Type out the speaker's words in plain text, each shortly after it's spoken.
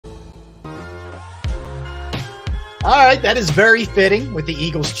All right, that is very fitting with the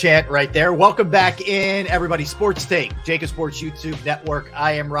Eagles chant right there. Welcome back in, everybody. Sports Take, JAKIB Sports YouTube Network.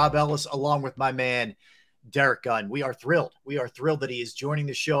 I am Rob Ellis, along with my man, Derrick Gunn. We are thrilled. We are thrilled that he is joining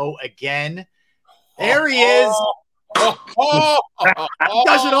the show again. There he is. He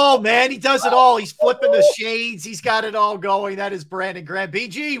does it all, man. He does it all. He's flipping the shades. He's got it all going. That is Brandon Graham.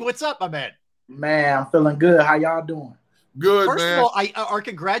 BG, what's up, my man? Man, I'm feeling good. How y'all doing? Good, First man. First of all, are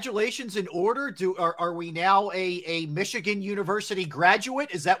congratulations in order? Are we now a Michigan University graduate?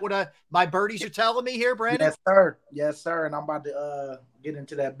 Is that what my birdies are telling me here, Brandon? Yes, sir. Yes, sir. And I'm about to get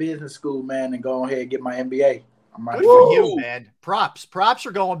into that business school, man, and go ahead and get my MBA. Good for you, man. Props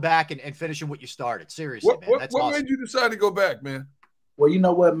are going back and finishing what you started. Seriously, man. That's awesome. What made you decide to go back, man? Well, you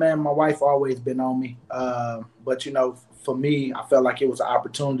know what, man? My wife always been on me. But, you know, for me, I felt like it was an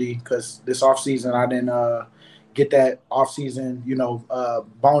opportunity because this offseason I didn't get that off-season,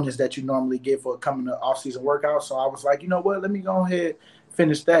 bonus that you normally get for coming to off-season workout. So I was like, you know what, let me go ahead and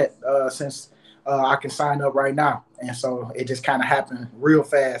finish that since I can sign up right now. And so it just kind of happened real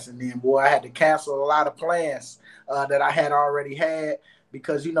fast. And then, boy, I had to cancel a lot of plans that I had already had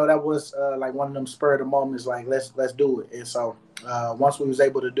because, that was like one of them spur of the moments, like, let's do it. And so once we was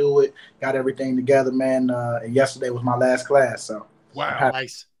able to do it, got everything together, man, and yesterday was my last class. So wow,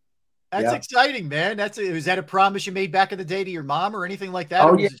 nice. That's exciting, man. Was that a promise you made back in the day to your mom or anything like that?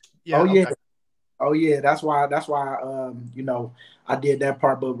 Oh, yeah. Oh, yeah. That's why, I did that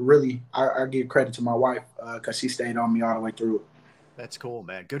part. But really, I give credit to my wife because she stayed on me all the way through it. That's cool,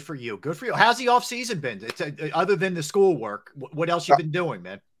 man. Good for you. Good for you. How's the off season been? Other than the schoolwork, what else you been doing,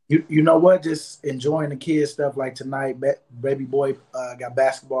 man? You know what? Just enjoying the kids stuff. Like tonight, baby boy got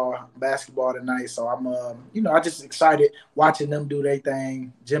basketball tonight. So I'm, I just excited watching them do their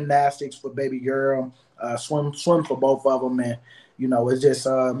thing. Gymnastics for baby girl, swim for both of them, and it's just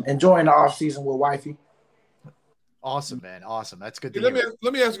enjoying the off season with wifey. Awesome, man. Awesome. That's good.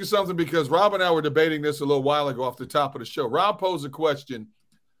 Let me ask you something because Rob and I were debating this a little while ago off the top of the show. Rob posed a question: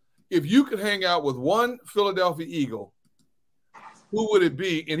 if you could hang out with one Philadelphia Eagle, who would it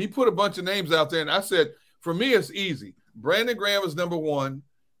be? And he put a bunch of names out there, and I said, for me, it's easy. Brandon Graham is number one,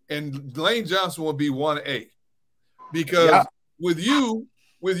 and Lane Johnson will be 1A. Because with you,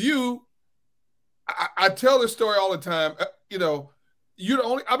 I tell this story all the time. You're the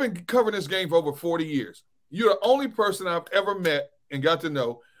only – I've been covering this game for over 40 years. You're the only person I've ever met and got to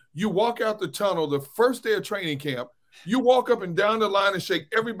know. You walk out the tunnel the first day of training camp. You walk up and down the line and shake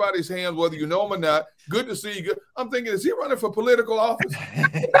everybody's hand, whether you know him or not. Good to see you. I'm thinking, is he running for political office?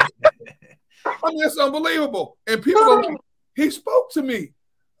 I mean, that's unbelievable. And people are like, he spoke to me.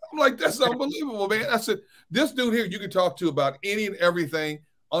 I'm like, that's unbelievable, man. I said, this dude here you can talk to about any and everything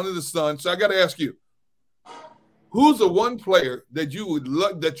under the sun. So I got to ask you, who's the one player that you'd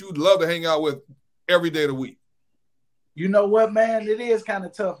love to hang out with every day of the week? You know what, man? It is kind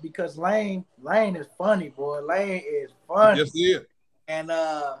of tough because Lane is funny, boy. Lane is funny. Yes, he is. And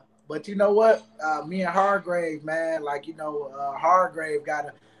but you know what? Me and Hargrave, man, Hargrave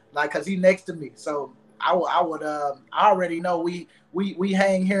gotta because he next to me. So I already know we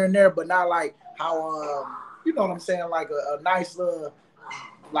hang here and there, but not like how you know what I'm saying, like a nice little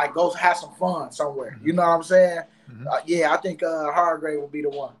go have some fun somewhere. You know what I'm saying? Mm-hmm. I think Hargrave will be the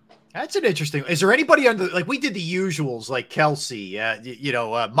one. That's an interesting. Is there anybody we did the usuals like Kelsey?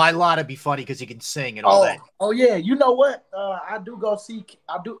 My Lotta be funny because he can sing and all that. Oh yeah, you know what? I am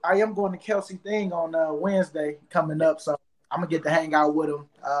going to Kelsey thing on Wednesday coming up, so I'm gonna get to hang out with him.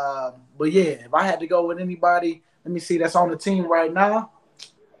 But yeah, if I had to go with anybody, let me see that's on the team right now.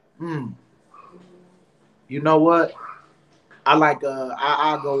 You know what? I like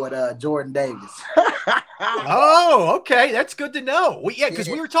I'll go with Jordan Davis. Oh, okay. That's good to know. Because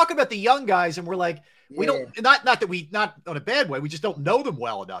we were talking about the young guys and we're like, we don't not on a bad way, we just don't know them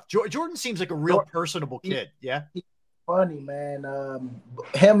well enough. Jordan seems like a real personable kid. Yeah. He's funny, man.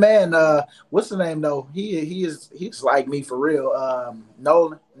 Him and what's the name though? He's like me for real.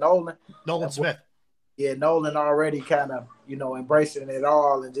 Nolan Smith. Yeah, Nolan already kind of, embracing it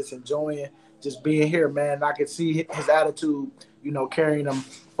all and just enjoying just being here, man. I could see his attitude, carrying him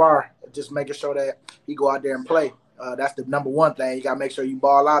far, just making sure that he go out there and play. That's the number one thing. You got to make sure you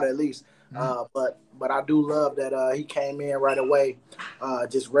ball out at least. But I do love that he came in right away,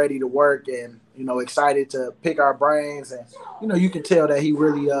 just ready to work and, excited to pick our brains. And, you can tell that he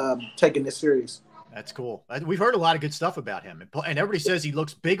really taking this serious. That's cool. We've heard a lot of good stuff about him, and everybody says he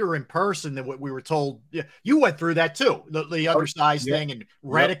looks bigger in person than what we were told. Yeah, you went through that too, the undersized thing, and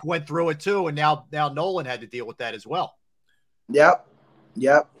Reddick went through it too, and now Nolan had to deal with that as well. Yep.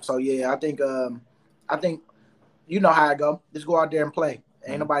 So yeah, I think you know how I go. Just go out there and play.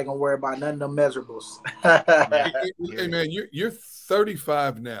 Ain't nobody gonna worry about none of them measurables. Hey man, you're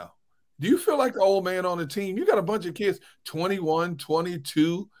 35 now. Do you feel like the old man on the team? You got a bunch of kids, 21,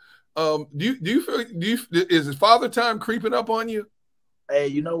 22. Is father time creeping up on you? Hey,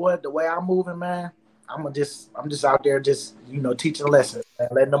 you know what? The way I'm moving, man, I'm just out there just, teaching lessons, man.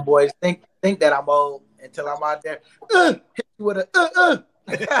 Letting them boys think that I'm old until I'm out there hit you with a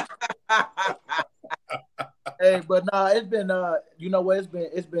Hey, but no, it's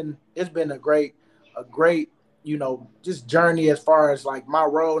been it's been a great just journey as far as like my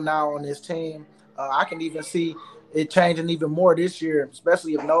role now on this team. I can even see it changing even more this year,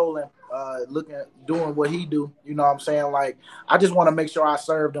 especially if Nolan doing what he do. You know what I'm saying? Like, I just want to make sure I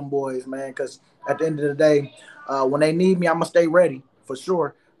serve them boys, man, because at the end of the day, when they need me, I'm gonna stay ready for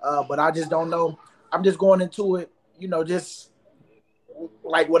sure. But I just don't know. I'm just going into it, just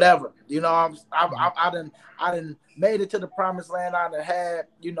like whatever. I done made it to the promised land. I done had,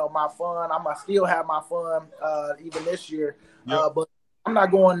 my fun. I'ma still have my fun even this year. Yep. But I'm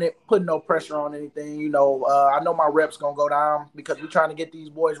not putting no pressure on anything. I know my reps gonna go down because we're trying to get these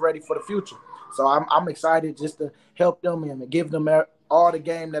boys ready for the future. So I'm excited just to help them and give them all the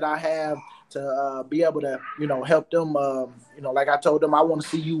game that I have to be able to, help them. Like I told them, I want to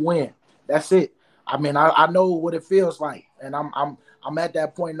see you win. That's it. I mean, I know what it feels like, and I'm at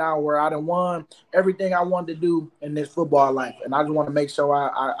that point now where I done won everything I wanted to do in this football life, and I just want to make sure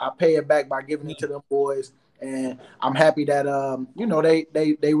I pay it back by giving it to them boys. And I'm happy that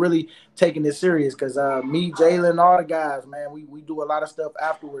they really taking this serious because me, Jalen, all the guys, man, we do a lot of stuff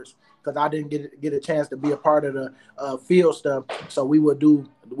afterwards because I didn't get a chance to be a part of the field stuff. So we would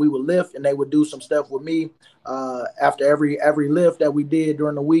lift and they would do some stuff with me after every lift that we did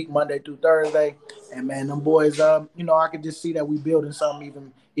during the week, Monday through Thursday. And man, them boys, I could just see that we building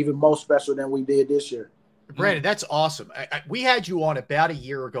something even more special than we did this year. Brandon, that's awesome. We had you on about a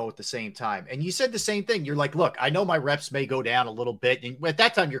year ago at the same time, and you said the same thing. You're like, look, I know my reps may go down a little bit. And at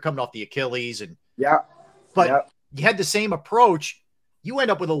that time, you're coming off the Achilles. But you had the same approach. You end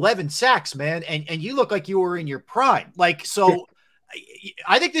up with 11 sacks, man, and you look like you were in your prime. Like, so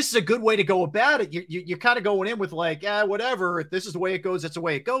I think this is a good way to go about it. You're kind of going in with like, whatever. If this is the way it goes, that's the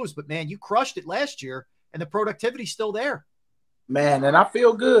way it goes. But, man, you crushed it last year, and the productivity's still there. Man, and I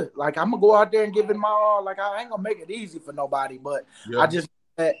feel good. Like, I'm going to go out there and give it my all. Like, I ain't going to make it easy for nobody. But I just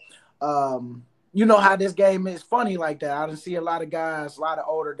you know how this game is funny like that. I done see a lot of guys, a lot of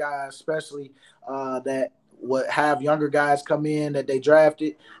older guys especially, that would have younger guys come in that they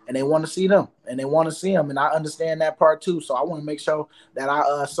drafted, and they want to see them. And I understand that part too. So I want to make sure that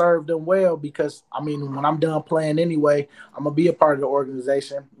I serve them well because, I mean, when I'm done playing anyway, I'm going to be a part of the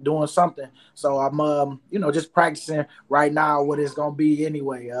organization doing something. So I'm, just practicing right now what it's going to be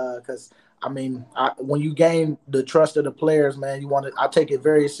anyway because, I mean, when you gain the trust of the players, man, I take it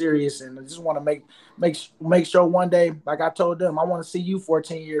very serious, and I just want to make sure one day, like I told them, I want to see you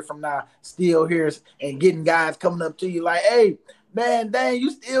 14 years from now still here and getting guys coming up to you like, hey, man, dang,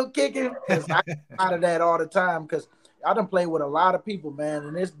 you still kicking? Because I get out of that all the time because I done played with a lot of people, man,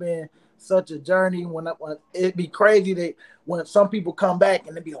 and it's been such a journey. When it'd be crazy that when some people come back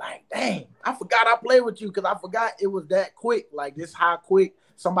and they be like, dang, I forgot I played with you because I forgot it was that quick, like this how quick.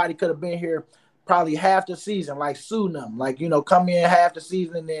 Somebody could have been here probably half the season, like Sunum, like, come in half the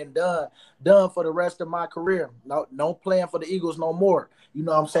season and then done for the rest of my career. No playing for the Eagles no more. You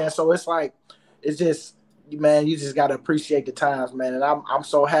know what I'm saying? So it's like, it's just, man, you just got to appreciate the times, man. And I'm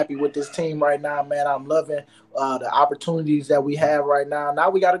so happy with this team right now, man. I'm loving the opportunities that we have right now.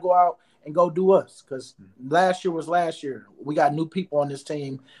 Now we got to go out and go do us because last year was last year. We got new people on this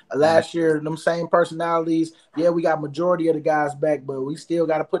team. Last year, them same personalities. Yeah, we got majority of the guys back, but we still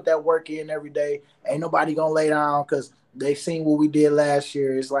got to put that work in every day. Ain't nobody going to lay down because they seen what we did last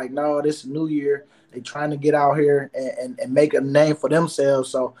year. It's like, no, this is new year. They trying to get out here and make a name for themselves.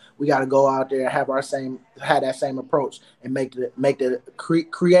 So we got to go out there and have that same approach and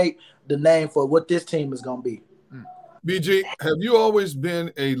create the name for what this team is going to be. BG, have you always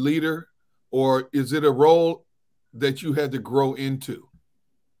been a leader, or is it a role that you had to grow into?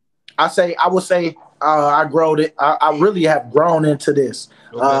 I would say I growed it. I really have grown into this.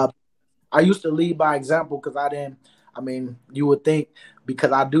 Okay. I used to lead by example because you would think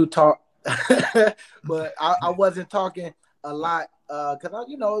because I do talk, but I wasn't talking a lot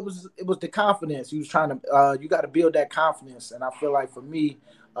because it was the confidence. You was trying to you got to build that confidence, and I feel like for me,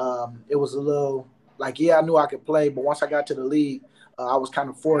 it was a little like, yeah, I knew I could play, but once I got to the league, I was kind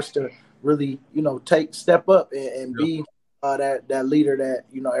of forced to really, step up and be that leader that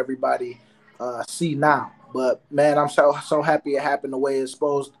everybody see now. But man, I'm so happy it happened the way it's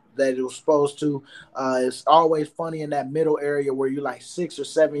supposed that it was supposed to. It's always funny in that middle area where you're like 6 or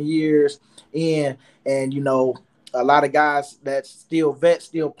 7 years in, and a lot of guys that still vets,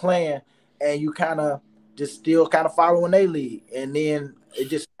 still playing, and you kind of just still kind of following their lead. And then it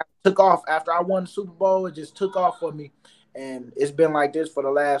just took off after I won the Super Bowl. It just took off for me, and it's been like this for the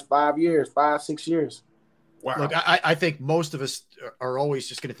last 5, 6 years. Wow. Look, I think most of us are always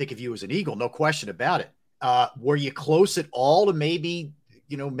just going to think of you as an Eagle, no question about it. Were you close at all to maybe,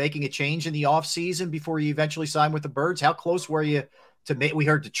 making a change in the offseason before you eventually signed with the Birds? How close were you to make? We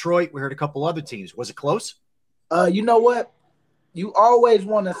heard Detroit. We heard a couple other teams. Was it close? You know what? You always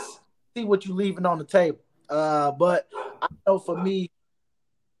want to see what you're leaving on the table. But I know for me,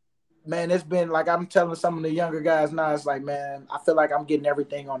 man, it's been like I'm telling some of the younger guys now, it's like, man, I feel like I'm getting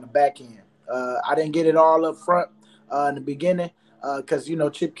everything on the back end. I didn't get it all up front in the beginning because,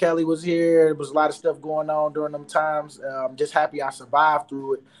 Chip Kelly was here. There was a lot of stuff going on during them times. I'm just happy I survived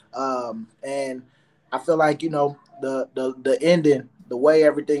through it. And I feel like, the ending, the way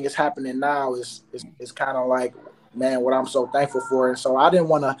everything is happening now is kind of like, man, what I'm so thankful for. And so I didn't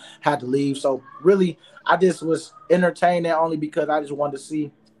want to have to leave. So really, I just was entertained only because I just wanted to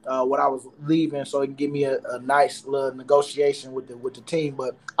see what I was leaving so it can give me a nice little negotiation with the team.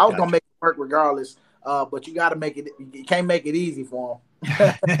 But I was going to make it work regardless. But you got to make it – you can't make it easy for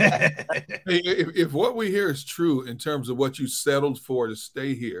them. If what we hear is true in terms of what you settled for to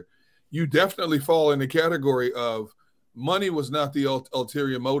stay here, you definitely fall in the category of money was not the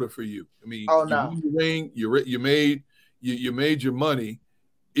ulterior motive for you. I mean, oh, no. you made your money.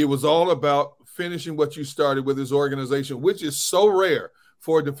 It was all about finishing what you started with this organization, which is so rare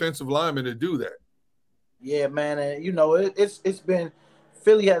for a defensive lineman to do that. Yeah, man, and it's been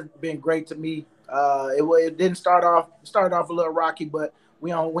Philly has been great to me. It didn't start off a little rocky, but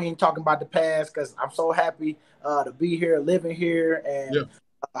we ain't talking about the past because I'm so happy to be here, living here, and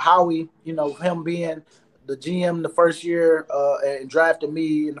Howie, him being the GM the first year and drafted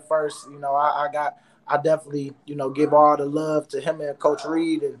me in the first, I definitely, give all the love to him and Coach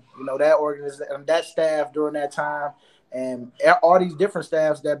Reed and, that organization and that staff during that time and all these different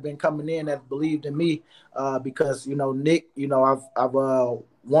staffs that have been coming in that believed in me because, Nick, I've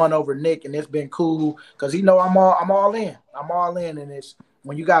won over Nick and it's been cool because, I'm all in. I'm all in. And it's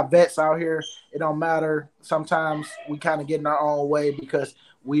when you got vets out here, it don't matter. Sometimes we kind of get in our own way because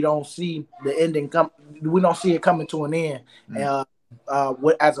we don't see the ending we don't see it coming to an end.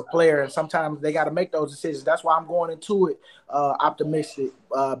 As a player, and sometimes they got to make those decisions. That's why I'm going into it optimistic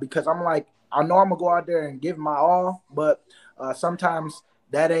because I'm like, I know I'm gonna go out there and give my all, but sometimes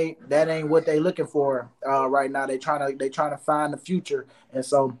that ain't what they looking for right now. They trying to find the future, and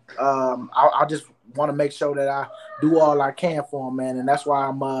so I just want to make sure that I do all I can for them, man. And that's why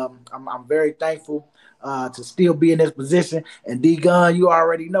I'm very thankful to still be in this position. And D Gunn, you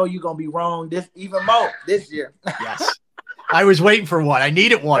already know you're gonna be wrong even more this year. Yes. I was waiting for one. I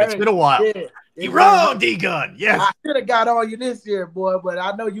needed one. It's been a while. Yeah, you're wrong, D Gun. Yes. I should have got on you this year, boy, but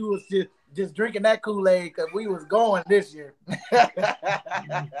I know you was just drinking that Kool-Aid because we was going this year. I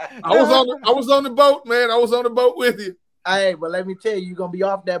was on the boat, man. I was on the boat with you. Hey, but let me tell you, you're gonna be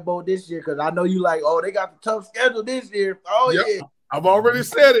off that boat this year because I know you like, they got the tough schedule this year. Oh yeah. I've already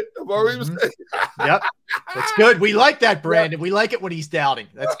said it. Said it. Yep. That's good. We like that, Brandon. We like it when he's doubting.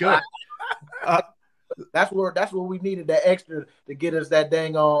 That's good. That's what we needed, that extra to get us that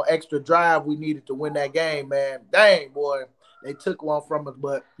dang on extra drive we needed to win that game, man. Dang, boy, they took one from us,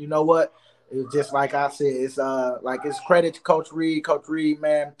 but you know what? It's just like I said, it's credit to Coach Reed. Coach Reed,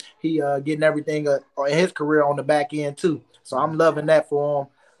 man, he getting everything in his career on the back end too. So I'm loving that for him.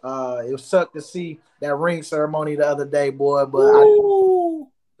 It sucked to see that ring ceremony the other day, boy, but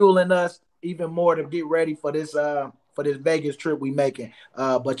fueling us even more to get ready for this Vegas trip we making.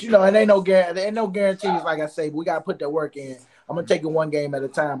 But it ain't no guarantees. Like I say, we got to put that work in. I'm going to take it one game at a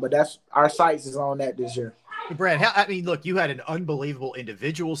time, but that's our sights is on that this year. Hey, Brad, look, you had an unbelievable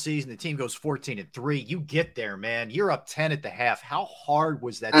individual season. The team goes 14-3. You get there, man. You're up 10 at the half. How hard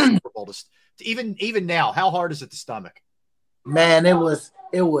was that Super Bowl to even now? How hard is it to stomach? Man, it was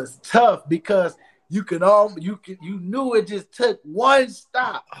tough because you knew it just took one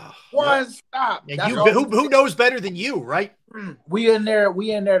stop. One stop. And who knows better than you, right? We in there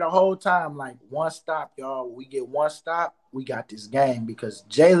the whole time, like one stop, y'all. We get one stop, we got this game because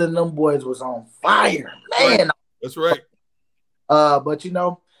Jalen, them boys was on fire. Man. That's right. But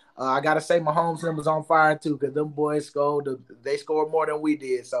I gotta say Mahomes was on fire too, because them boys scored more than we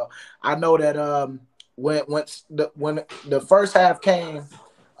did. So I know that when the first half came,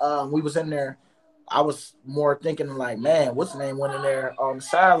 we was in there. I was more thinking like, man, what's the name went in there on the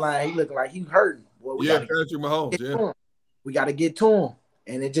sideline? He looking like he hurting. Well, Patrick Mahomes. Yeah, we got to get to him.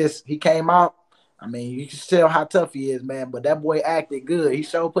 and he came out. I mean, you can tell how tough he is, man. But that boy acted good. He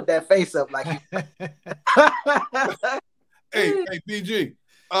sure put that face up like he. Hey, PG.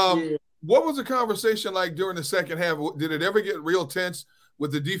 What was the conversation like during the second half? Did it ever get real tense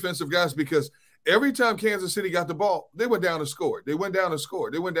with the defensive guys? Because every time Kansas City got the ball, they went down and scored. They went down and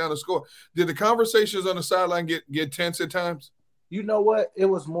scored. They went down and scored. Did the conversations on the sideline get tense at times? You know what? It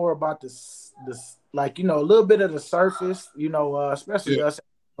was more about this like, a little bit of the surface, especially us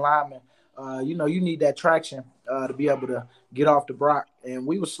linemen. You need that traction to be able to get off the block. And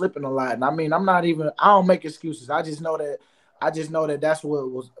we were slipping a lot. And I mean, I don't make excuses. I just know that that's what it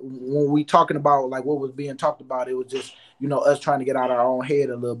was when we talking about like what was being talked about. It was just, us trying to get out of our own head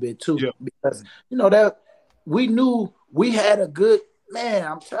a little bit too. Yeah. Because, that we knew we had a good man.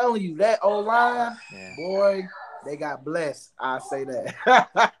 I'm telling you, that O-line, boy, they got blessed. I say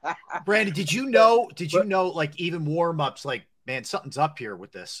that. Brandon, did you know, like even warm-ups, like, man, something's up here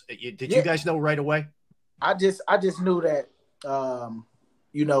with this. Did you guys know right away? I just knew that,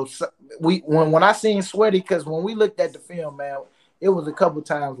 when I seen Sweaty, because when we looked at the film, man, it was a couple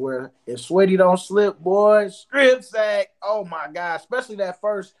times where if Sweaty don't slip, boy, strip sack. Oh my God! Especially that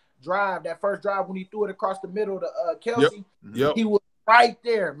first drive when he threw it across the middle to Kelsey. Yep. He was right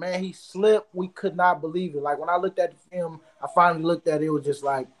there, man. He slipped. We could not believe it. Like when I looked at the film, I finally looked at it. It was just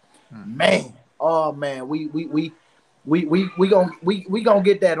like, man, oh man, we gonna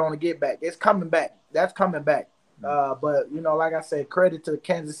get that on the get back. It's coming back. That's coming back. But like I said, credit to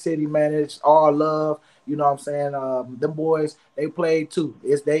Kansas City, man. It's all love. You know what I'm saying? Them boys, they played too.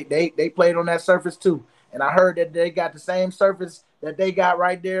 They played on that surface too. And I heard that they got the same surface that they got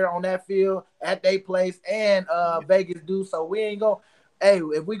right there on that field at their place and Vegas do. So we ain't gonna. Hey,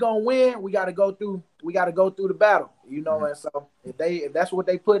 if we gonna win, we gotta go through. We gotta go through the battle. And so if that's what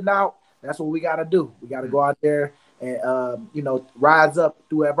they putting out, that's what we gotta do. We gotta go out there and rise up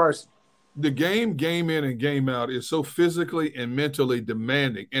through adversity. The game in and game out is so physically and mentally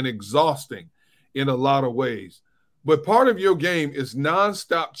demanding and exhausting in a lot of ways. But part of your game is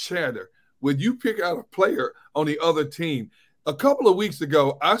nonstop chatter. When you pick out a player on the other team, a couple of weeks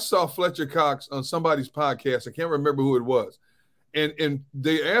ago, I saw Fletcher Cox on somebody's podcast. I can't remember who it was. And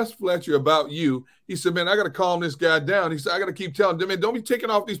they asked Fletcher about you. He said, man, I got to calm this guy down. He said, I got to keep telling them, man, don't be taking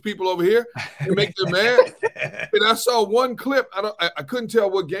off these people over here and make them mad. And I saw one clip. I couldn't tell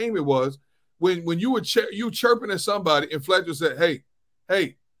what game it was. When you were chirping at somebody and Fletcher said,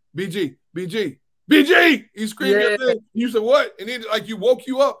 hey, BG. He screamed at them. You said, what? And then like you woke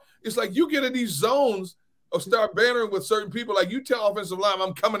you up. It's like you get in these zones of start bantering with certain people. Like you tell offensive line,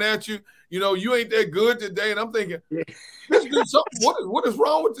 I'm coming at you. You ain't that good today. And I'm thinking, this dude, what is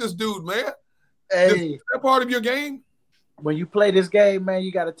wrong with this dude, man? Hey, is that part of your game? When you play this game, man,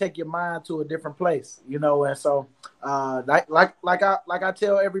 you got to take your mind to a different place, And so, like I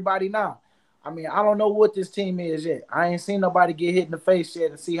tell everybody now, I mean, I don't know what this team is yet. I ain't seen nobody get hit in the face yet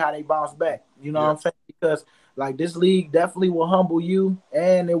and see how they bounce back. You know what I'm saying? Because like this league definitely will humble you,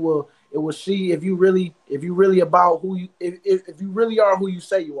 and it will see if you really about who you if you really are who you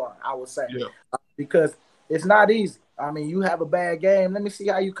say you are. I would say because it's not easy. I mean, you have a bad game. Let me see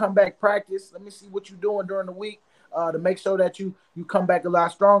how you come back. Practice. Let me see what you're doing during the week to make sure that you come back a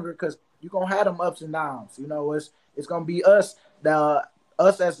lot stronger because you're gonna have them ups and downs. It's gonna be us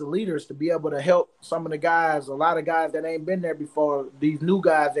as the leaders to be able to help some of the guys, a lot of guys that ain't been there before, these new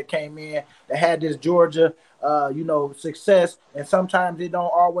guys that came in that had this Georgia, success. And sometimes it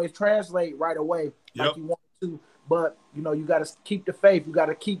don't always translate right away like you want to. But, you got to keep the faith. You got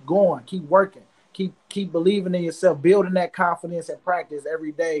to keep going, keep working, keep believing in yourself, building that confidence and practice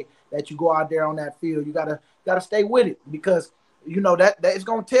every day that you go out there on that field. You got to stay with it because, that it's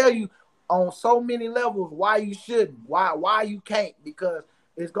going to tell you on so many levels why you shouldn't, why you can't, because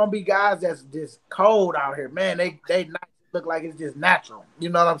it's gonna be guys that's just cold out here, man. They look like it's just natural, you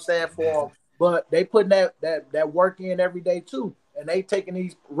know what I'm saying, for them. But they putting that work in every day too, and they taking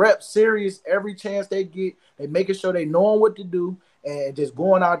these reps serious every chance they get. They making sure they knowing what to do and just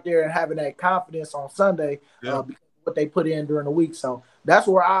going out there and having that confidence on Sunday because of what they put in during the week. So that's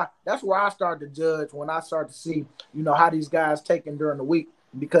where I start to judge when I start to see how these guys taking during the week.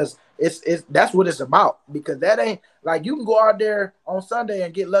 Because that's what it's about. Because that ain't like you can go out there on Sunday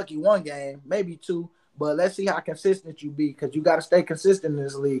and get lucky one game, maybe two, but let's see how consistent you be because you got to stay consistent in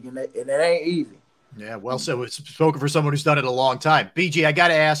this league, and it ain't easy. Yeah, well, so it's spoken for someone who's done it a long time. BG, I got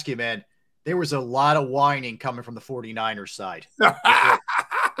to ask you, man, there was a lot of whining coming from the 49ers side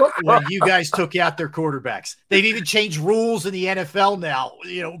when you guys took out their quarterbacks. They've even changed rules in the NFL now,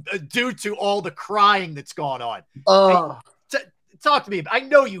 due to all the crying that's gone on. Talk to me. I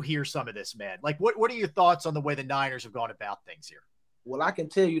know you hear some of this, man. Like, what are your thoughts on the way the Niners have gone about things here? Well, I can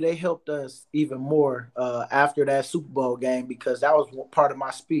tell you they helped us even more after that Super Bowl game, because that was part of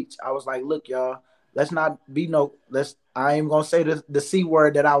my speech. I was like, look, y'all, let's not be I ain't gonna say the C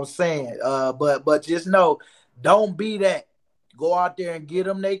word that I was saying. But just know, don't be that. Go out there and get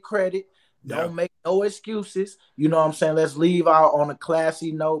them their credit. Don't make no excuses. You know what I'm saying? Let's leave out on a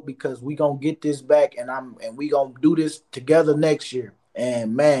classy note, because we gonna get this back, and we gonna do this together next year.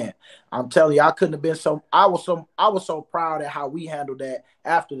 And man, I'm telling you, I couldn't have been I was so proud at how we handled that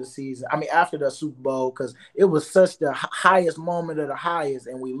after the season. I mean, after the Super Bowl, because it was such the highest moment of the highest,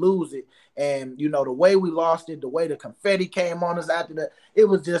 and we lose it. And you know, the way we lost it, the way the confetti came on us after that, it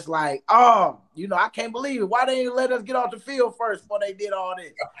was just like, oh, you know, I can't believe it. Why they didn't let us get off the field first before they did all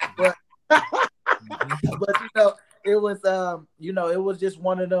this? But but you know, it was it was just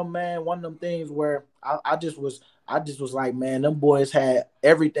one of them, man, one of them things where I just was like, man, them boys had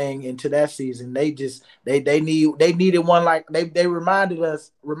everything into that season. They needed one, like they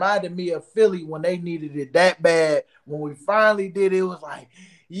reminded me of Philly when they needed it that bad. When we finally did it, it was like,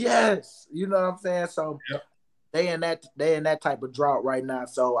 yes, you know what I'm saying? So they in that type of drought right now.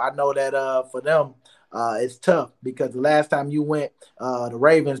 So I know that for them, it's tough, because the last time you went, the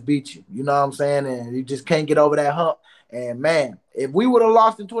Ravens beat you. You know what I'm saying? And you just can't get over that hump. And man, if we would have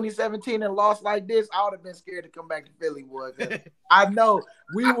lost in 2017 and lost like this, I would have been scared to come back to Philly. I know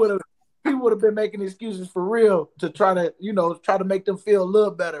we would have been making excuses for real to try to make them feel a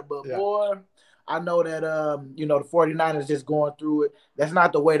little better. But boy, I know that the 49ers just going through it. That's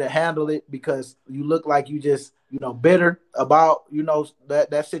not the way to handle it, because you look like you just bitter about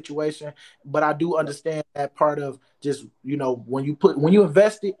that situation. But I do understand that part of just when you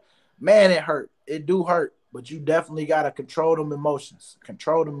invest it, man, it hurt. It do hurt. But you definitely got to control them emotions.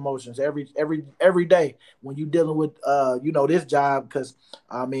 Control them emotions every day when you dealing with this job, because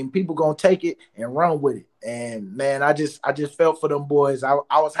I mean, people gonna take it and run with it. And man, I just felt for them boys. I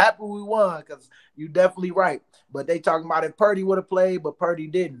was happy we won, because you definitely right. But they talking about if Purdy would have played, but Purdy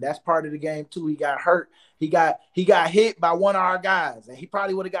didn't. That's part of the game too. He got hurt. He got hit by one of our guys, and he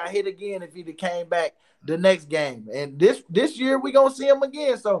probably would have got hit again if he'd came back the next game. And this year we gonna see him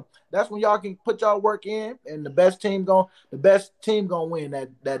again. So that's when y'all can put y'all work in, and the best team gonna win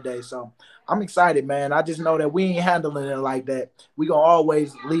that day. So I'm excited, man. I just know that we ain't handling it like that. We gonna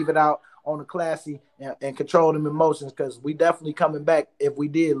always leave it out on the classy and control them emotions, because we definitely coming back if we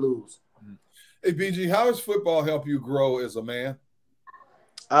did lose. Hey, BG, how does football help you grow as a man?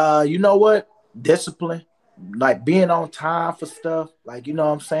 You know what? Discipline. Like being on time for stuff, like you know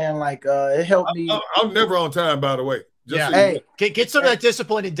what I'm saying, like it helped me. I'm never on time, by the way. Hey, get some of that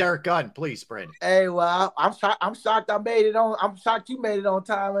discipline in Derrick Gunn, please, Brandon. Hey, well, I'm shocked I made it on. I'm shocked you made it on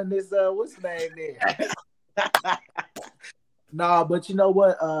time in this. What's the name there? Nah, but you know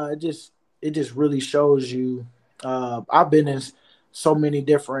what? It just really shows you. I've been in so many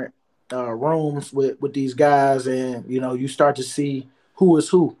different rooms with these guys, and you start to see who is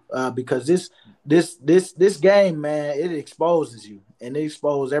who, because this game, man, it exposes you, and it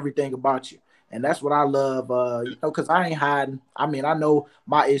exposes everything about you. And that's what I love, because I ain't hiding. I mean, I know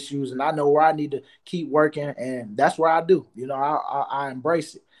my issues, and I know where I need to keep working, and that's where I do. I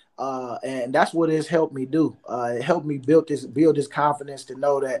embrace it, and that's what it's helped me do. It helped me build this confidence to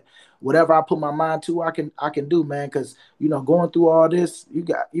know that whatever I put my mind to, I can do, man. Because going through all this, you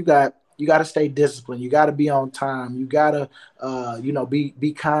got to stay disciplined. You got to be on time. You got to,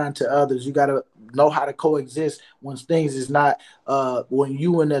 be kind to others. You got to know how to coexist when things is not, when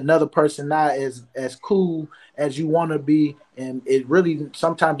you and another person not as cool as you want to be. And it really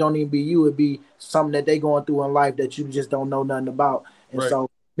sometimes don't even be you. It be something that they going through in life that you just don't know nothing about. And so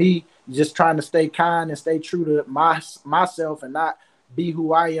me just trying to stay kind and stay true to myself and not be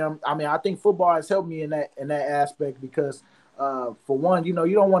who I am. I mean, I think football has helped me in that aspect, because for one, you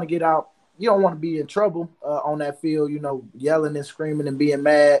don't want to get out. You don't want to be in trouble on that field, yelling and screaming and being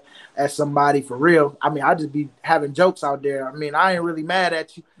mad at somebody for real. I mean, I just be having jokes out there. I mean, I ain't really mad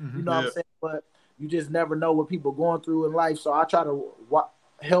at you, you know what I'm saying? But you just never know what people going through in life. So I try to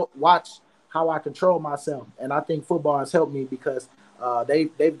watch how I control myself. And I think football has helped me, because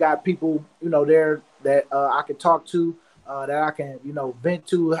they've got people, there that I can talk to, that I can, vent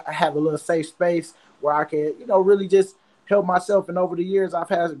to, have a little safe space where I can, really just help myself. And over the years, I've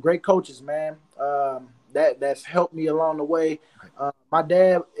had great coaches, man, that's helped me along the way. My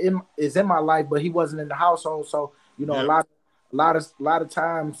dad is in my life, but he wasn't in the household. So, a lot of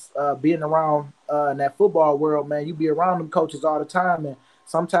times being around in that football world, man, you be around them coaches all the time. And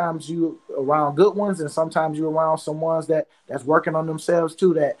sometimes you around good ones, and sometimes you around some ones that's working on themselves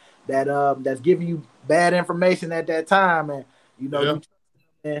too, that's giving you bad information at that time. And,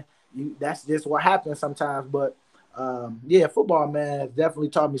 that's just what happens sometimes. But yeah, football, man, has definitely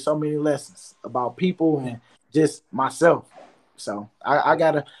taught me so many lessons about people and just myself. So I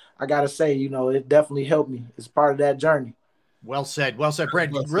gotta say, it definitely helped me. It's part of that journey. Well said. Well said,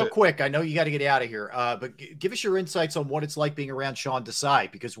 Brent. Real quick, I know you got to get out of here, but give us your insights on what it's like being around Sean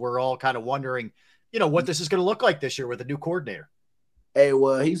Desai, because we're all kind of wondering, what this is going to look like this year with a new coordinator. Hey,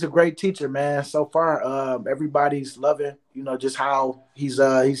 well, he's a great teacher, man. So far, everybody's loving, just how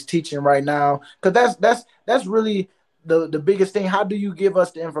he's teaching right now. Because that's really the biggest thing. How do you give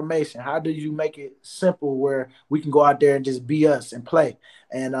us the information? How do you make it simple where we can go out there and just be us and play?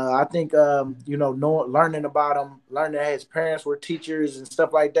 And I think learning about him, learning that his parents were teachers and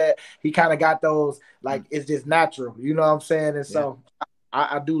stuff like that. He kind of got those, like, it's just natural. You know what I'm saying? And so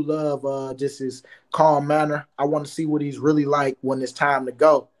I do love just his calm manner. I want to see what he's really like when it's time to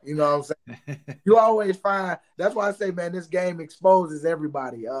go. You know what I'm saying? You always find – that's why I say, man, this game exposes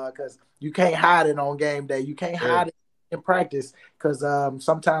everybody because you can't hide it on game day. You can't hide it in practice because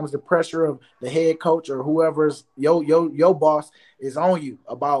sometimes the pressure of the head coach or whoever's your boss is on you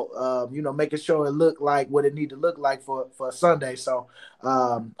about, making sure it look like what it need to look like for Sunday. So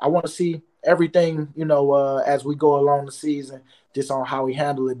I want to see everything, as we go along the season, just on how he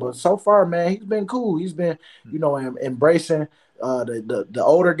handled it. But so far, man, he's been cool. He's been, embracing the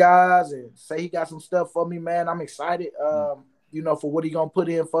older guys and say he got some stuff for me, man. I'm excited, for what he going to put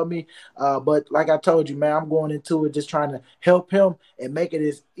in for me. But like I told you, man, I'm going into it just trying to help him and make it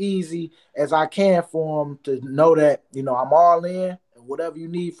as easy as I can for him to know that, I'm all in. Whatever you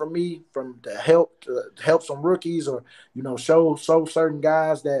need from me, to help some rookies or show certain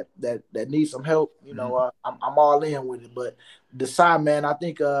guys that need some help, I'm all in with it. But Desai, man, I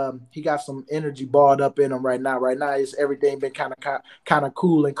think he got some energy balled up in him right now. Right now, it's everything been kind of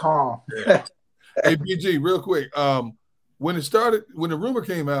cool and calm. Yeah. Hey, BG, real quick, when the rumor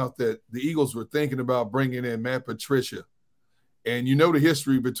came out that the Eagles were thinking about bringing in Matt Patricia, and the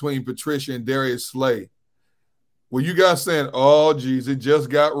history between Patricia and Darius Slay. Were you guys saying, "Oh, geez, it just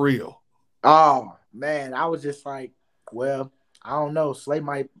got real"? Oh man, I was just like, well, I don't know. Slay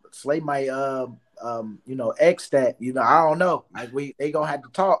might, X that. I don't know. Like they gonna have to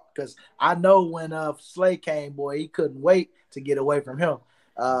talk because I know when Slay came, boy, he couldn't wait to get away from him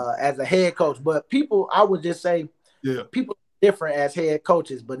as a head coach. But people, I would just say, people are different as head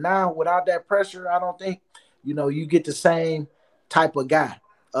coaches. But now without that pressure, I don't think you get the same type of guy.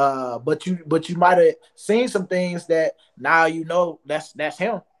 But you might have seen some things that now that's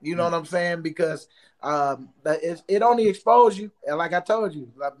him. You know what I'm saying? Because it only exposed you, and like I told you,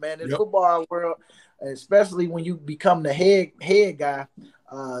 like, man, this football world, especially when you become the head guy,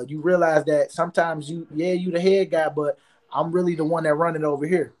 you realize that sometimes you the head guy, but I'm really the one that run it over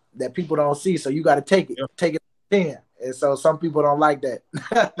here that people don't see. So you got to take it 10, and so some people don't like that.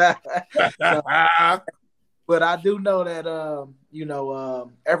 But I do know that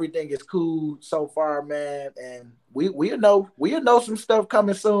everything is cool so far, man, and we'll know some stuff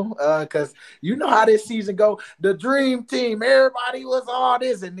coming soon. Because how this season go. The dream team, everybody was all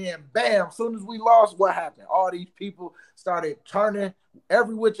this, and then bam, as soon as we lost, what happened? All these people started turning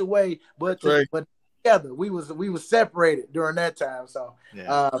every which way, but together we was separated during that time. So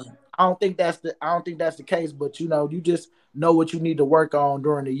I don't think that's the case, but you just know what you need to work on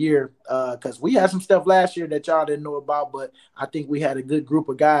during the year, because we had some stuff last year that y'all didn't know about, but I think we had a good group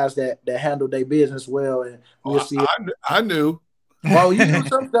of guys that handled their business well, and we'll see. I knew. Well, you knew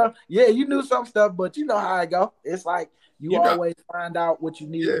some stuff. Yeah, you knew some stuff, but you know how it go. It's like you always find out what you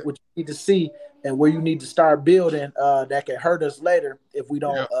need, what you need to see, and where you need to start building that can hurt us later if we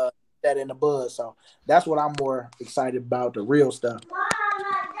don't that in the bud. So that's what I'm more excited about, the real stuff.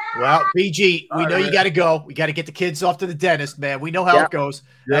 Well, BG, we know you got to go. We got to get the kids off to the dentist, man. We know how it goes.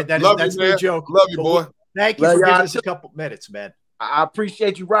 That's no joke. Love you, boy. Thank you for giving us a couple minutes, man. I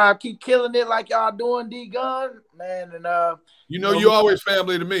appreciate you, Rob. Keep killing it like y'all doing, D Gun, man. And you always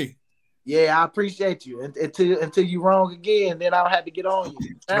family to me. Yeah, I appreciate you. Until you wrong again, then I'll have to get on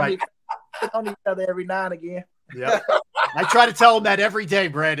you. Family get on each other every now and again. Yeah, I try to tell them that every day,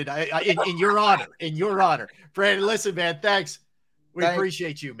 Brandon. In your honor, Brandon. Listen, man. Thanks. We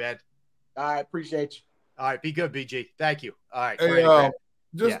appreciate you, man. I appreciate you. All right, be good, BG. Thank you. All right. Hey,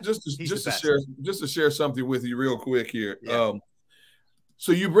 just to share something with you real quick here. Yeah.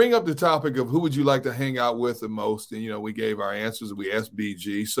 So you bring up the topic of who would you like to hang out with the most, and we gave our answers and we asked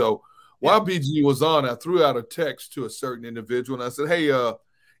BG. So while BG was on, I threw out a text to a certain individual and I said, "Hey,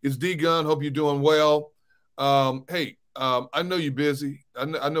 it's D Gun. Hope you're doing well. Hey, I know you're busy.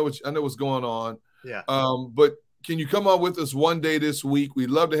 I know what's going on. Yeah. But can you come on with us one day this week? We'd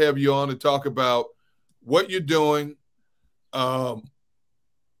love to have you on to talk about what you're doing,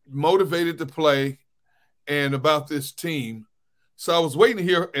 motivated to play, and about this team. So I was waiting to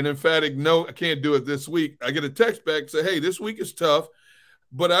hear an emphatic no, I can't do it this week. I get a text back say, hey, this week is tough,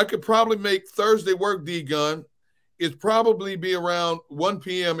 but I could probably make Thursday work, D-Gun. It'd probably be around 1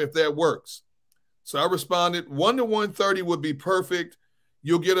 p.m. if that works. So I responded, 1 to 1:30 would be perfect.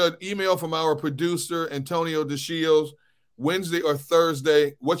 You'll get an email from our producer, Antonio DeShields, Wednesday or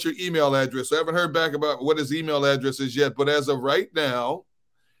Thursday. What's your email address? So I haven't heard back about what his email address is yet, but as of right now,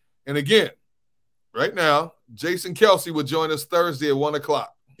 and again, right now, Jason Kelce will join us Thursday at 1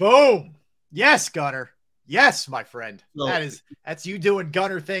 o'clock. Boom. Yes, Gunner. Yes, my friend. So, that's you doing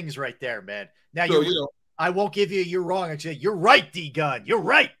Gunner things right there, man. Now so, I won't give you're wrong. Actually, you're right, D-Gun. You're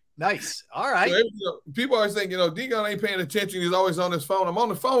right. Nice. All right. So, people always think, D-Gun ain't paying attention. He's always on his phone. I'm on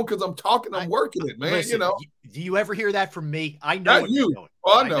the phone because I'm talking. I'm working it, man. Listen, do you ever hear that from me? I know. Not you.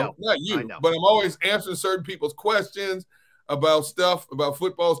 Oh, I know. Not you. But I'm always answering certain people's questions about stuff, about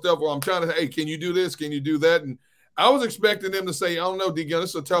football stuff, where I'm trying to, hey, can you do this? Can you do that? And I was expecting them to say, I don't know, D-Gun,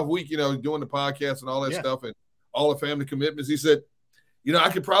 it's a tough week, doing the podcast and all that stuff and all the family commitments. He said, I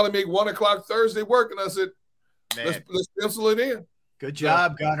could probably make 1 o'clock Thursday work. And I said, let's pencil it in. Good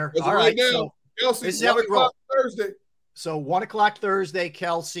job, Gunner. All right. Now, so Kelce, 1 o'clock Thursday. So 1 o'clock Thursday,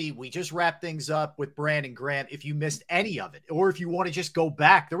 Kelce. We just wrapped things up with Brandon Graham. If you missed any of it, or if you want to just go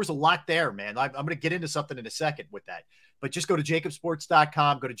back, there was a lot there, man. I'm going to get into something in a second with that. But just go to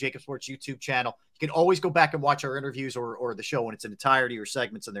jakibsports.com, go to JAKIB Sports YouTube channel. You can always go back and watch our interviews or the show in its entirety or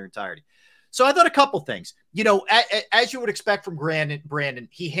segments in their entirety. So I thought a couple things. As you would expect from Brandon,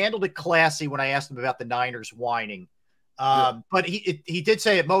 he handled it classy when I asked him about the Niners whining. But he did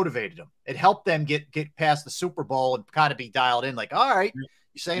say it motivated him. It helped them get past the Super Bowl and kind of be dialed in, like, all right, you're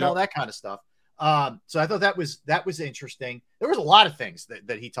saying all that kind of stuff. So I thought that was interesting. There was a lot of things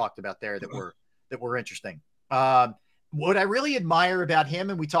that he talked about there that were interesting. What I really admire about him,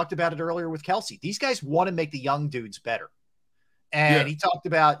 and we talked about it earlier with Kelce, these guys want to make the young dudes better. And he talked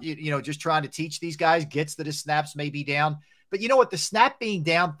about, just trying to teach these guys, gets that his snaps may be down. But you know what? The snap being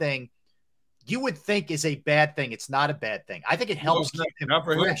down thing, you would think is a bad thing. It's not a bad thing. I think it helps keep him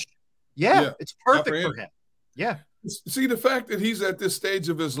fresh. Yeah, it's perfect for him. Yeah. See, the fact that he's at this stage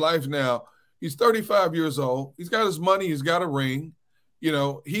of his life now, he's 35 years old. He's got his money. He's got a ring.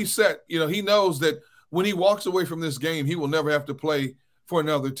 He's set. He knows that when he walks away from this game, he will never have to play for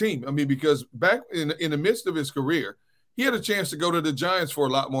another team. I mean, because back in the midst of his career, he had a chance to go to the Giants for a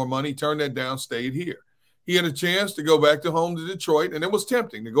lot more money, turned that down, stayed here. He had a chance to go back to home to Detroit, and it was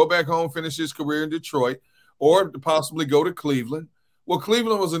tempting to go back home, finish his career in Detroit, or to possibly go to Cleveland. Well,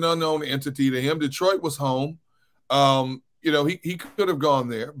 Cleveland was an unknown entity to him. Detroit was home. He could have gone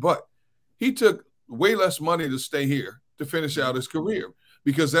there, but he took way less money to stay here to finish out his career,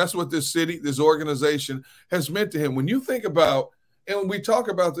 because that's what this city, this organization has meant to him. When you think about, and we talk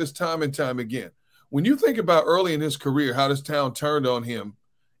about this time and time again, when you think about early in his career, how this town turned on him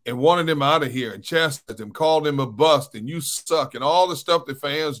and wanted him out of here and chastised him, called him a bust and you suck and all the stuff that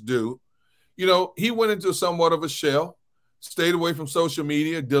fans do, he went into somewhat of a shell, stayed away from social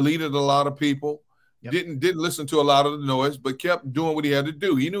media, deleted a lot of people, didn't listen to a lot of the noise, but kept doing what he had to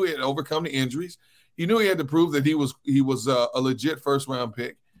do. He knew he had to overcome the injuries. He knew he had to prove that he was a legit first-round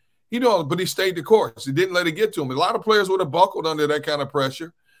pick. But he stayed the course. He didn't let it get to him. A lot of players would have buckled under that kind of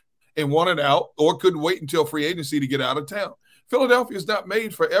pressure and wanted out, or couldn't wait until free agency to get out of town. Philadelphia is not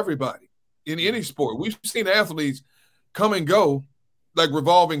made for everybody in any sport. We've seen athletes come and go like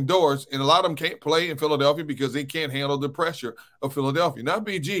revolving doors, and a lot of them can't play in Philadelphia because they can't handle the pressure of Philadelphia. Not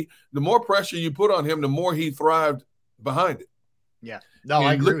BG. The more pressure you put on him, the more he thrived behind it. Yeah. No,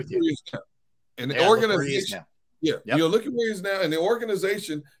 I agree with you. And the organization, look at where he is now, and the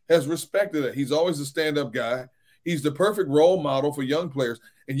organization has respected it. He's always a stand-up guy. He's the perfect role model for young players.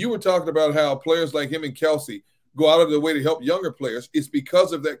 And you were talking about how players like him and Kelce go out of their way to help younger players. It's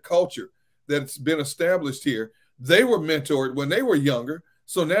because of that culture that's been established here. They were mentored when they were younger,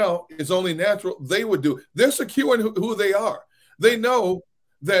 so now it's only natural they would do it. They're secure in who they are. They know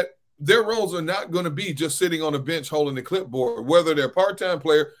that their roles are not going to be just sitting on a bench holding the clipboard, whether they're a part-time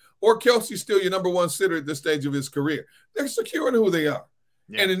player or Kelce's still your number one sitter at this stage of his career. They're secure in who they are.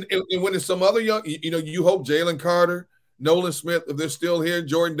 Yeah. And when it's some other young, you hope Jalen Carter, Nolan Smith, if they're still here,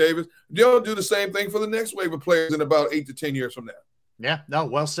 Jordan Davis, they'll do the same thing for the next wave of players in about 8 to 10 years from now. Yeah, no,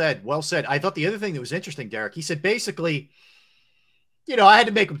 well said. Well said. I thought the other thing that was interesting, Derek, he said basically, I had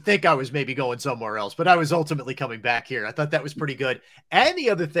to make him think I was maybe going somewhere else, but I was ultimately coming back here. I thought that was pretty good. And the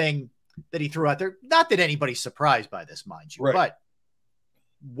other thing that he threw out there, not that anybody's surprised by this, mind you, but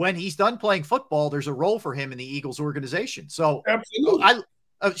when he's done playing football, there's a role for him in the Eagles organization. So absolutely.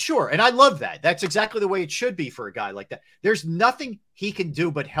 Sure. And I love that. That's exactly the way it should be for a guy like that. There's nothing he can do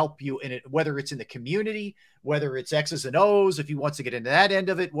but help you in it, whether it's in the community, whether it's X's and O's, if he wants to get into that end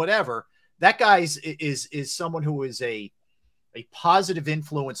of it, whatever. That guy is someone who is a positive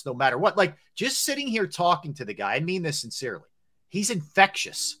influence no matter what. Like, just sitting here talking to the guy, I mean this sincerely. He's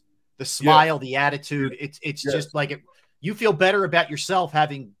infectious. The smile, the attitude, it's just like you feel better about yourself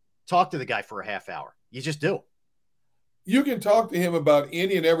having talked to the guy for a half hour. You just do. You can talk to him about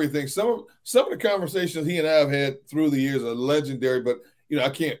any and everything. Some of the conversations he and I have had through the years are legendary, but I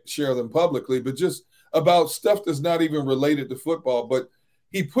can't share them publicly, but just about stuff that's not even related to football. But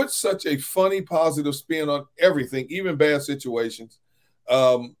he puts such a funny, positive spin on everything, even bad situations.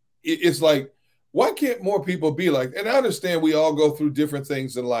 It's like, why can't more people be like? And I understand we all go through different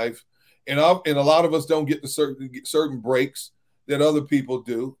things in life, and a lot of us don't get the certain breaks that other people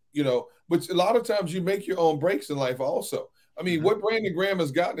do. But a lot of times you make your own breaks in life also. I mean, what Brandon Graham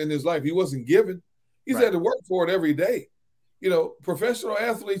has gotten in his life, he wasn't given. He's had to work for it every day. Professional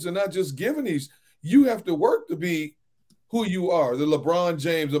athletes are not just given these. You have to work to be who you are, the LeBron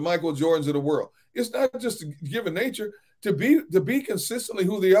James, the Michael Jordans of the world. It's not just a given nature. To be consistently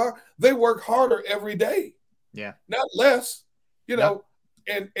who they are, they work harder every day. Yeah. Not less,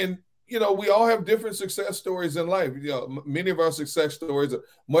 and we all have different success stories in life. Many of our success stories are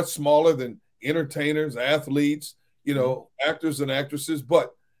much smaller than entertainers, athletes, actors and actresses,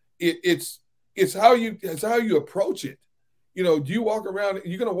 but it's how you approach it. Do you walk around,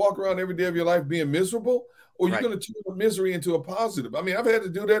 you're going to walk around every day of your life being miserable, or you're going to turn the misery into a positive? I mean, I've had to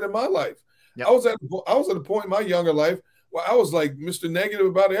do that in my life. Yep. I was at a point in my younger life where I was like Mr. Negative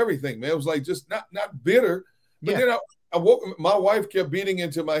about everything, man. It was like just not bitter, but then I woke. My wife kept beating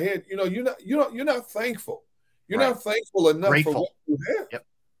into my head. You're not thankful. You're not thankful enough for what you have.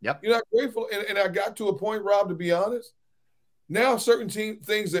 Yep. You're not grateful. And I got to a point, Rob, to be honest. Now, certain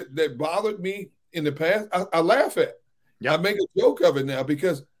things that bothered me in the past, I laugh at. Yep. I make a joke of it now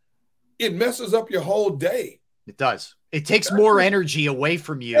because it messes up your whole day. It does. It takes more energy away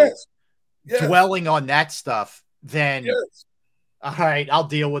from you dwelling on that stuff than, all right, I'll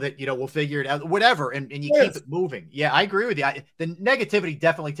deal with it. We'll figure it out, whatever. And you keep it moving. Yeah, I agree with you. The negativity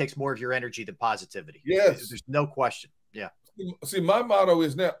definitely takes more of your energy than positivity. Yes. There's no question. Yeah. See, my motto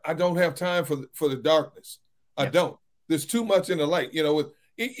is now I don't have time for the darkness. I don't. There's too much in the light.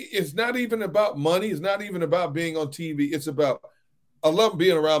 It's not even about money. It's not even about being on TV. It's about, I love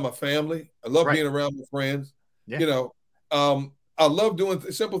being around my family. I love being around my friends. Yeah. I love doing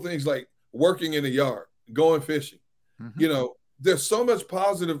simple things like working in the yard, going fishing. Mm-hmm. There's so much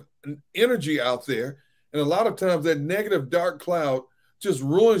positive energy out there. And a lot of times that negative dark cloud just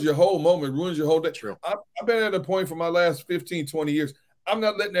ruins your whole moment, ruins your whole day. True. I've been at a point for my last 15, 20 years. I'm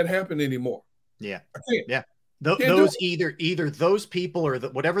not letting that happen anymore. Yeah. I can't. Yeah. Those either those people or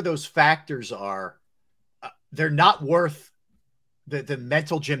whatever those factors are, they're not worth the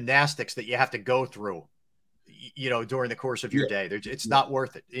mental gymnastics that you have to go through, during the course of your day. It's not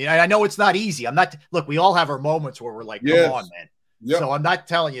worth it. I know it's not easy. Look, we all have our moments where we're like, come on, man. Yep. So I'm not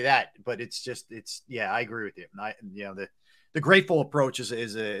telling you that, but I agree with you. And the grateful approach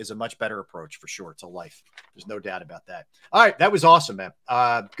is a much better approach for sure to life. There's no doubt about that. All right. That was awesome, man.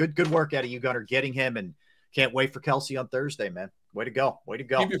 Good work out of you, Gunner, getting him, and can't wait for Kelsey on Thursday, man. Way to go. Way to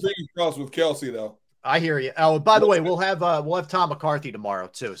go. Keep your fingers crossed with Kelsey, though. I hear you. Oh, by the way, we'll have Tom McCarthy tomorrow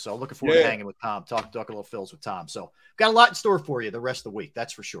too. So looking forward to hanging with Tom, talk a little Phils with Tom. So got a lot in store for you the rest of the week.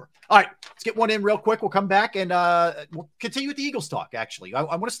 That's for sure. All right, let's get one in real quick. We'll come back and we'll continue with the Eagles talk. Actually, I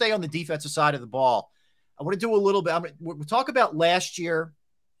want to stay on the defensive side of the ball. I want to do a little bit. We'll talk about last year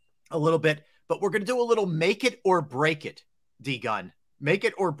a little bit, but we're going to do a little make it or break it, D-Gun. Make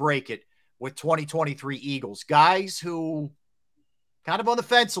it or break it with 2023 Eagles. Guys who kind of on the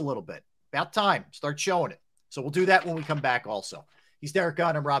fence a little bit. About time. Start showing it. So we'll do that when we come back also. He's Derrick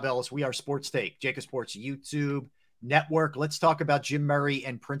Gunn. I'm Rob Ellis. We are Sports Take, JAKIB Sports YouTube network. Let's talk about Jim Murray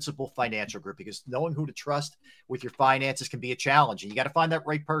and Principal Financial Group, because knowing who to trust with your finances can be a challenge, and you got to find that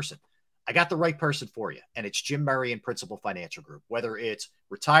right person. I got the right person for you, and it's Jim Murray and Principal Financial Group. Whether it's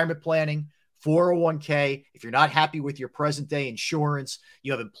retirement planning, 401k, if you're not happy with your present day insurance,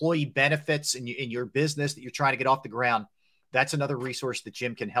 you have employee benefits in your business that you're trying to get off the ground, that's another resource that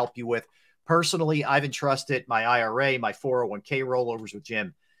Jim can help you with. Personally, I've entrusted my IRA, my 401k rollovers with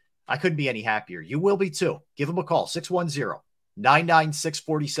Jim. I couldn't be any happier. You will be too. Give him a call,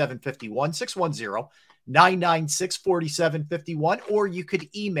 610-996-4751, 610-996-4751, or you could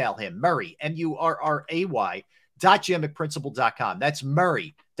email him, Murray, MURRAY, .jim@principal.com. That's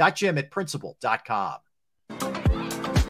Murray.jim@principal.com.